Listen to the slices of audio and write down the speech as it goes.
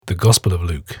Gospel of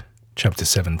Luke, chapter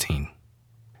 17.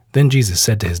 Then Jesus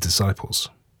said to his disciples,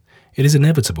 "It is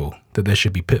inevitable that there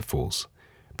should be pitfalls,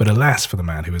 but alas for the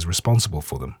man who is responsible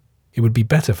for them. It would be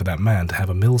better for that man to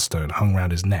have a millstone hung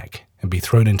round his neck and be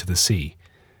thrown into the sea,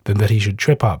 than that he should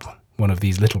trip up one of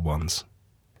these little ones.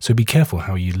 So be careful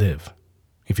how you live.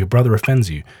 If your brother offends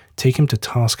you, take him to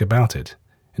task about it,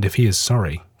 and if he is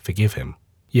sorry, forgive him.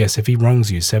 Yes, if he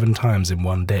wrongs you 7 times in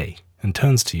one day, and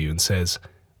turns to you and says,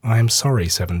 'I am sorry'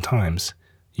 7 times,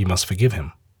 you must forgive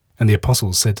him." And the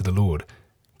apostles said to the Lord,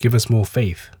 "Give us more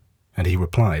faith." And he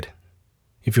replied,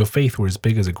 "If your faith were as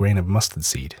big as a grain of mustard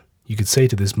seed, you could say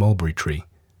to this mulberry tree,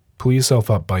 'Pull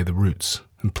yourself up by the roots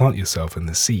and plant yourself in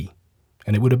the sea,'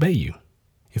 and it would obey you.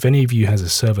 If any of you has a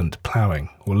servant plowing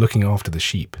or looking after the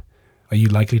sheep, are you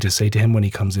likely to say to him when he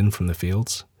comes in from the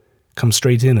fields, 'Come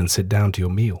straight in and sit down to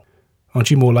your meal'? Aren't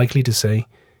you more likely to say,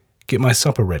 'Get my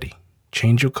supper ready,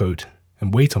 change your coat,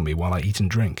 and wait on me while I eat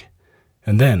and drink,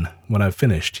 and then, when I've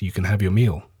finished, you can have your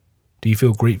meal'? Do you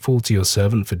feel grateful to your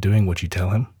servant for doing what you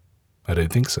tell him? I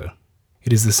don't think so.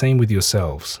 It is the same with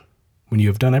yourselves. When you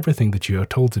have done everything that you are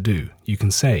told to do, you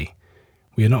can say,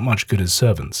 'We are not much good as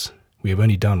servants. We have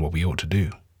only done what we ought to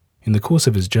do.'" In the course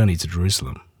of his journey to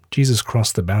Jerusalem, Jesus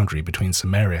crossed the boundary between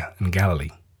Samaria and Galilee,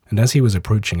 and as he was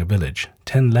approaching a village,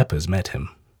 10 lepers met him.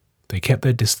 They kept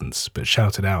their distance, but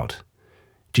shouted out,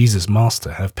 "Jesus,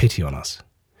 Master, have pity on us."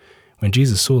 When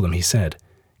Jesus saw them, he said,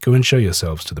 "Go and show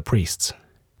yourselves to the priests."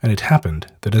 And it happened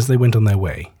that as they went on their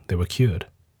way, they were cured.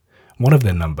 One of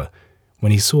their number,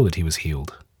 when he saw that he was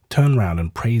healed, turned round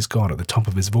and praised God at the top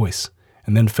of his voice,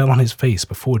 and then fell on his face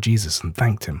before Jesus and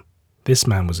thanked him. This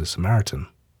man was a Samaritan.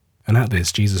 And at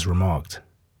this Jesus remarked,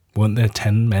 "Weren't there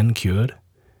 10 men cured?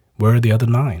 Where are the other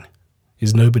 9?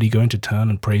 Is nobody going to turn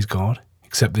and praise God,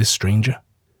 except this stranger?"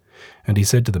 And he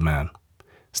said to the man,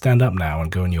 "Stand up now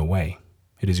and go on your way.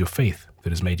 It is your faith that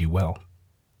has made you well."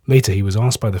 Later he was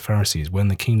asked by the Pharisees when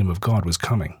the kingdom of God was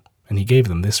coming, and he gave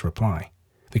them this reply: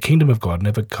 "The kingdom of God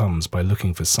never comes by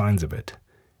looking for signs of it.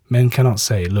 Men cannot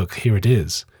say, 'Look, here it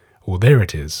is,' or 'There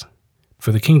it is,'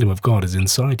 for the kingdom of God is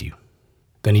inside you."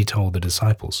 Then he told the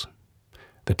disciples,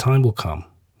 "The time will come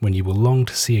when you will long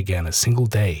to see again a single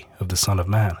day of the Son of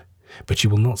Man, but you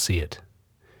will not see it.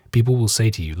 People will say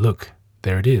to you, 'Look,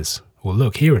 there it is,' or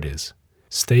 'Look, here it is.'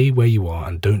 Stay where you are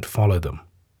and don't follow them,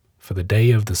 for the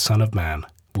day of the Son of Man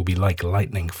will be like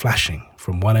lightning flashing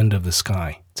from one end of the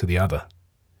sky to the other.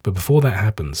 But before that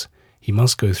happens, he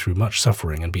must go through much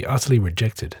suffering and be utterly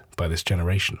rejected by this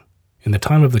generation. In the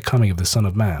time of the coming of the Son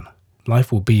of Man,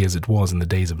 life will be as it was in the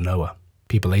days of Noah.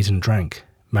 People ate and drank,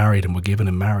 married and were given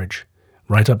in marriage,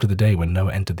 right up to the day when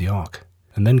Noah entered the ark,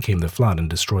 and then came the flood and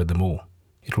destroyed them all.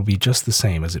 It will be just the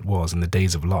same as it was in the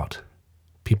days of Lot.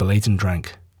 People ate and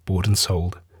drank, bought and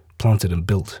sold, planted and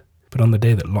built, but on the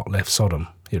day that Lot left Sodom,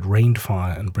 it rained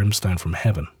fire and brimstone from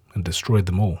heaven and destroyed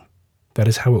them all. That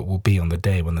is how it will be on the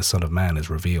day when the Son of Man is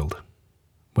revealed.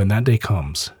 When that day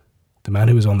comes, the man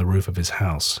who is on the roof of his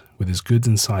house, with his goods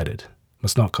inside it,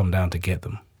 must not come down to get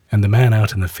them, and the man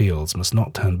out in the fields must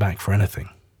not turn back for anything.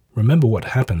 Remember what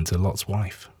happened to Lot's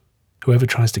wife. Whoever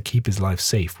tries to keep his life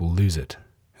safe will lose it,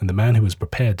 and the man who is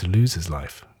prepared to lose his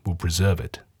life will preserve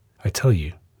it. I tell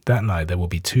you, that night there will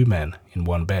be 2 men in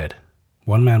one bed.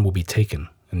 One man will be taken,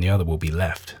 and the other will be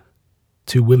left.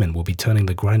 2 women will be turning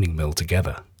the grinding mill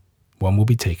together. One will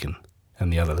be taken,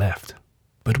 and the other left."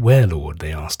 "But where, Lord?"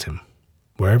 they asked him.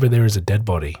 "Wherever there is a dead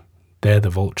body, there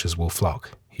the vultures will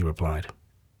flock," he replied.